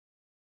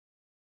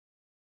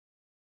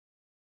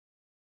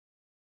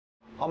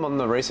I'm on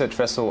the research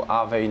vessel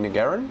MRV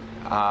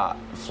Ngerin,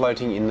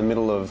 floating in the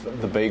middle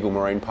of the Beagle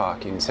Marine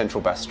Park in central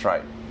Bass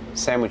Strait,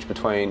 sandwiched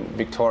between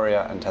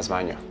Victoria and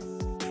Tasmania.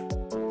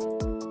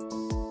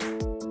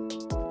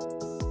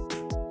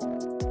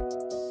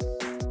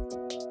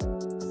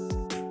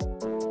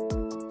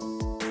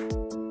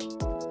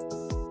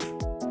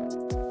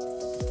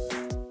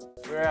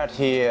 We're out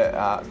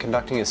here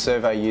conducting a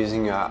survey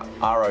using a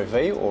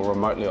ROV, or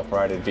remotely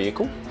operated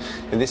vehicle.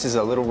 And this is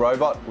a little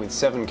robot with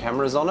 7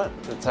 cameras on it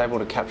that's able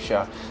to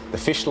capture the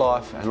fish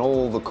life and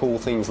all the cool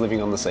things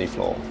living on the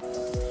seafloor.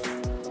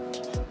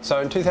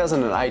 So in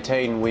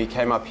 2018 we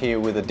came up here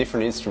with a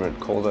different instrument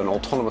called an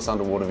autonomous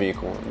underwater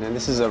vehicle. Now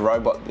this is a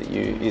robot that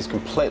is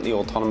completely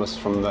autonomous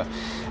from the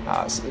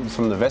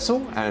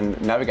vessel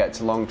and navigates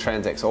along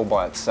transects all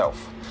by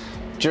itself.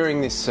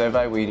 During this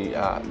survey we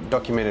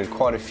documented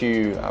quite a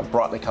few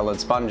brightly coloured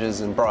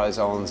sponges and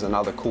bryozoans and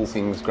other cool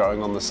things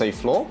growing on the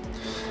seafloor.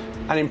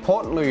 And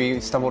importantly, we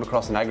stumbled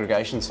across an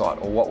aggregation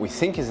site, or what we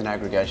think is an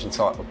aggregation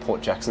site of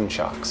Port Jackson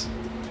sharks.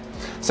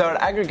 So an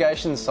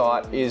aggregation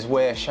site is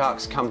where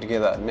sharks come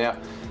together. Now,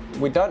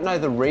 we don't know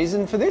the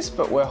reason for this,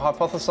 but we're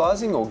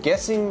hypothesising or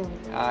guessing,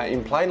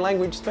 in plain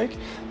language speak,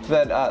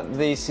 that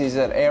this is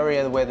an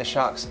area where the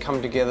sharks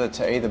come together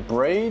to either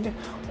breed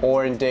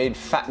or indeed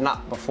fatten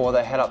up before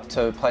they head up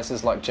to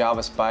places like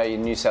Jervis Bay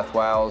in New South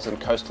Wales and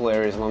coastal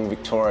areas along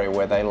Victoria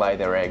where they lay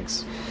their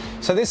eggs.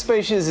 So this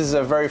species is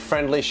a very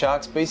friendly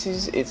shark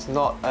species. It's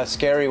not a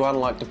scary one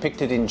like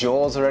depicted in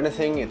Jaws or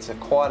anything. It's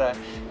quite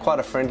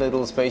a friendly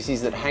little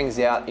species that hangs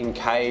out in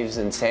caves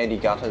and sandy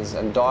gutters,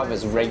 and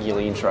divers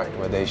regularly interact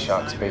with these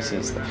shark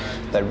species.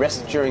 They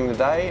rest during the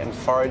day and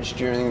forage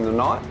during the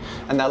night,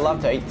 and they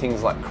love to eat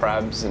things like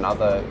crabs and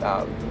other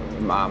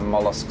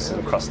mollusks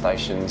and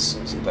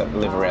crustaceans that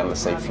live around the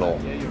seafloor.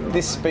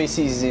 This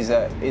species is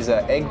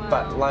a egg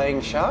butt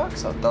laying shark,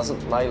 so it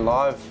doesn't lay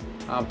live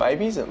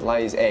babies, it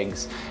lays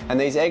eggs, and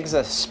these eggs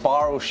are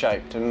spiral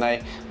shaped, and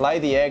they lay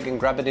the egg and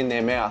grab it in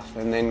their mouth,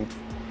 and then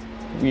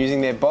using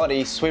their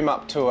body swim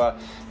up to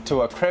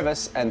a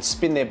crevice and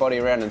spin their body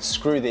around and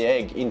screw the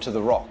egg into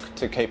the rock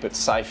to keep it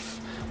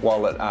safe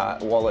while it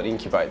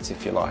incubates,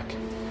 if you like.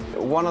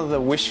 One of the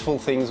wishful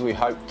things we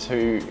hope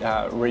to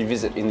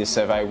revisit in this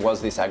survey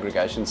was this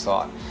aggregation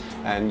site.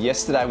 And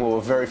yesterday we were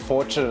very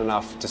fortunate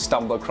enough to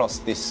stumble across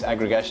this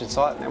aggregation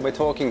site. Now we're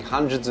talking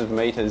hundreds of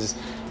metres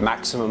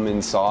maximum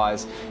in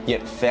size,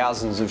 yet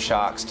thousands of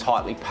sharks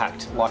tightly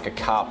packed like a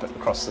carpet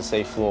across the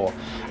seafloor.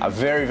 A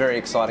very, very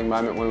exciting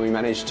moment when we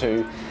managed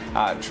to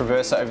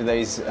traverse over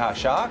these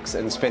sharks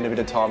and spend a bit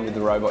of time with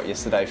the robot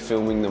yesterday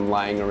filming them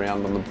laying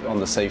around on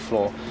the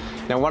seafloor.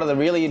 Now one of the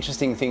really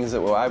interesting things that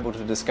we were able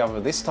to discover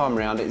this time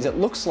around is it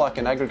looks like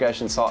an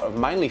aggregation site of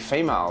mainly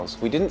females.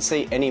 We didn't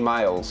see any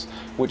males,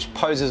 which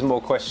poses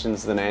more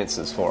questions than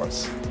answers for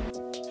us.